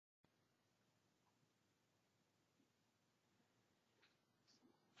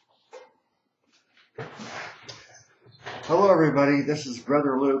Hello, everybody. This is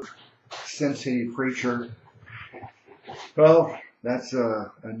Brother Luke, Sin City Preacher. Well, that's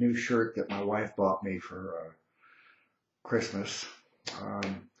a new shirt that my wife bought me for Christmas.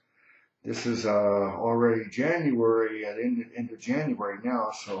 This is already January and into January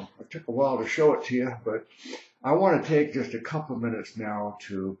now, so it took a while to show it to you, but I want to take just a couple minutes now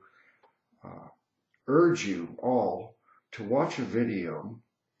to urge you all to watch a video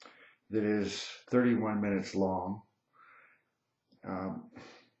that is 31 minutes long.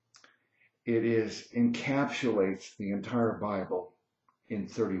 It encapsulates the entire Bible in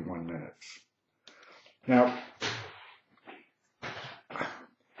 31 minutes. Now,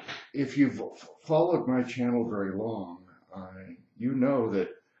 if you've followed my channel very long, you know that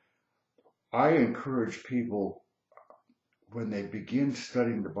I encourage people when they begin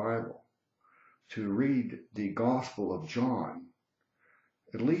studying the Bible to read the Gospel of John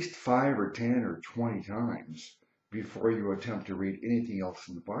at least 5 or 10 or 20 times before you attempt to read anything else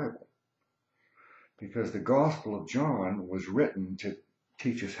in the Bible. Because the Gospel of John was written to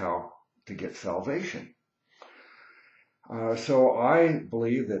teach us how to get salvation. So I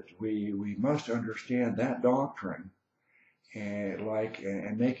believe that we must understand that doctrine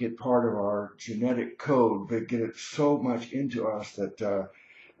and make it part of our genetic code, but get it so much into us that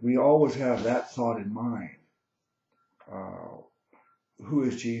we always have that thought in mind. Who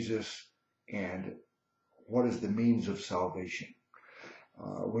is Jesus and what is the means of salvation?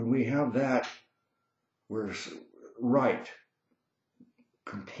 When we have that, we're right,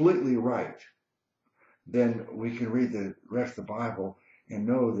 completely right, then we can read the rest of the Bible and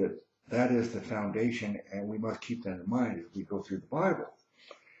know that that is the foundation, and we must keep that in mind as we go through the Bible.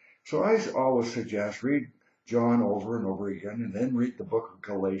 So I always suggest read John over and over again, and then read the book of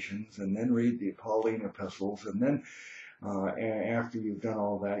Galatians, and then read the Pauline epistles, and then after you've done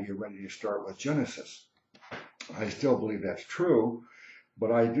all that, you're ready to start with Genesis. I still believe that's true,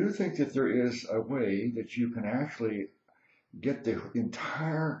 but I do think that there is a way that you can actually get the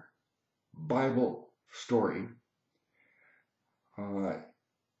entire Bible story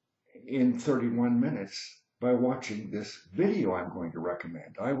in 31 minutes by watching this video I'm going to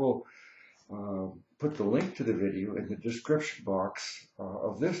recommend. I will put the link to the video in the description box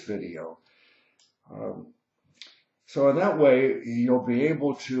of this video. So in that way, you'll be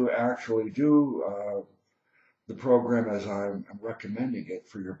able to actually do the program as I'm recommending it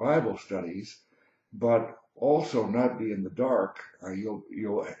for your Bible studies, but also not be in the dark.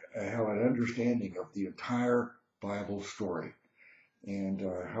 You'll have an understanding of the entire Bible story and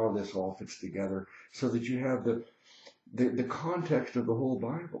how this all fits together, so that you have the context of the whole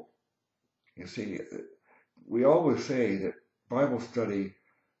Bible. You see, we always say that Bible study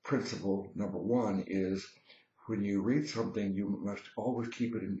principle number one is when you read something, you must always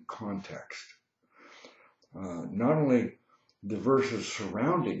keep it in context. Not only the verses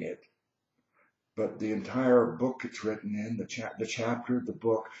surrounding it, but the entire book it's written in, the chapter, the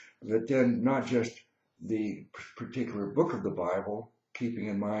book, but then not just the particular book of the Bible, keeping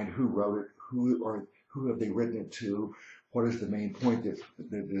in mind who wrote it, who have they written it to, what is the main point that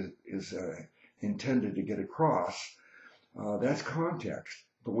is intended to get across. That's context.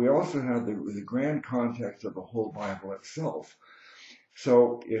 But we also have the grand context of the whole Bible itself.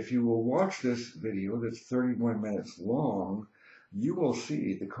 So if you will watch this video that's 31 minutes long, you will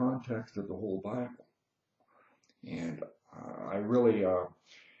see the context of the whole Bible. And I really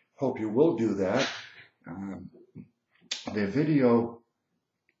hope you will do that. The video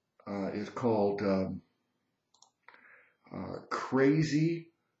is called Crazy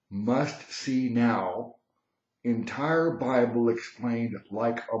Must See Now, Entire Bible Explained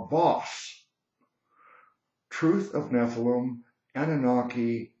Like a Boss. Truth of Nephilim,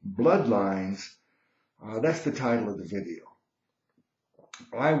 Anunnaki, Bloodlines. That's the title of the video.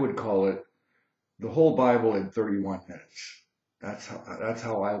 I would call it The Whole Bible in 31 Minutes. That's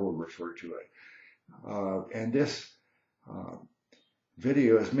how I will refer to it. And this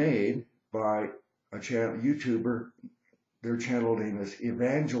video is made by a YouTuber. Their channel name is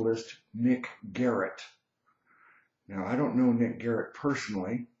Evangelist Nick Garrett. Now, I don't know Nick Garrett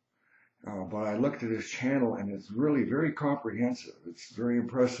personally, but I looked at his channel and it's really very comprehensive. It's very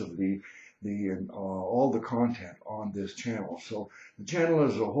impressive, all the content on this channel. So the channel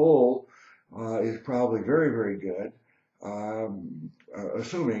as a whole is probably very, very good,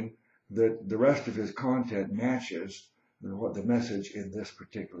 assuming that the rest of his content matches the message in this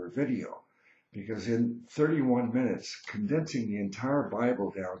particular video. Because in 31 minutes, condensing the entire Bible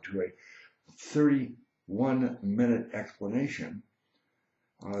down to a 31-minute explanation,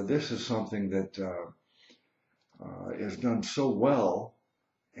 this is something that is done so well.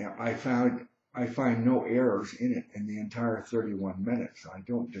 And I found I find no errors in it in the entire 31 minutes. I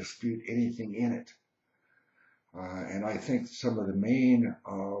don't dispute anything in it. And I think some of the main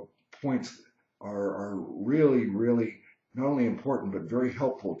points are really, really not only important, but very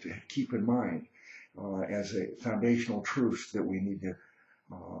helpful to keep in mind as a foundational truths that we need to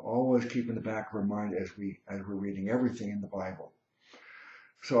always keep in the back of our mind as we're reading everything in the Bible.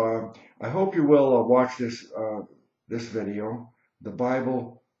 So I hope you will watch this video, the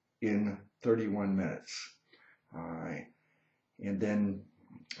Bible in 31 minutes, and then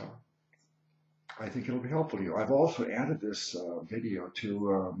I think it'll be helpful to you. I've also added this video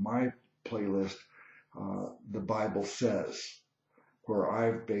to my playlist, The Bible Says, where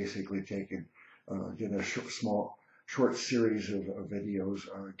I've basically taken did a short series of videos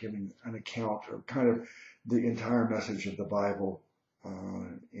giving an account of kind of the entire message of the Bible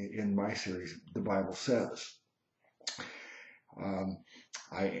in my series, The Bible Says.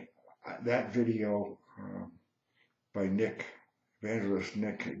 That video by evangelist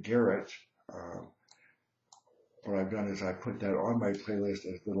Nick Garrett, what I've done is I put that on my playlist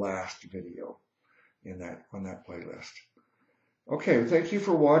as the last video on that playlist. Okay, thank you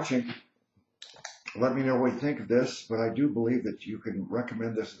for watching. Let me know what you think of this, but I do believe that you can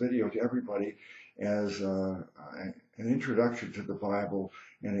recommend this video to everybody as an introduction to the Bible,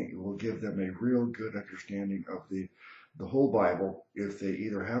 and it will give them a real good understanding of the whole Bible if they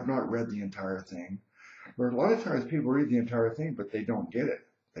either have not read the entire thing, or a lot of times people read the entire thing, but they don't get it.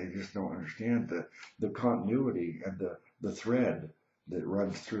 They just don't understand the continuity and the thread that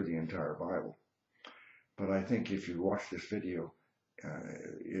runs through the entire Bible. But I think if you watch this video,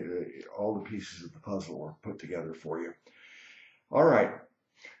 all the pieces of the puzzle are put together for you. All right.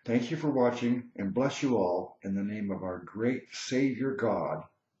 Thank you for watching, and bless you all in the name of our great Savior God,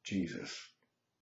 Jesus.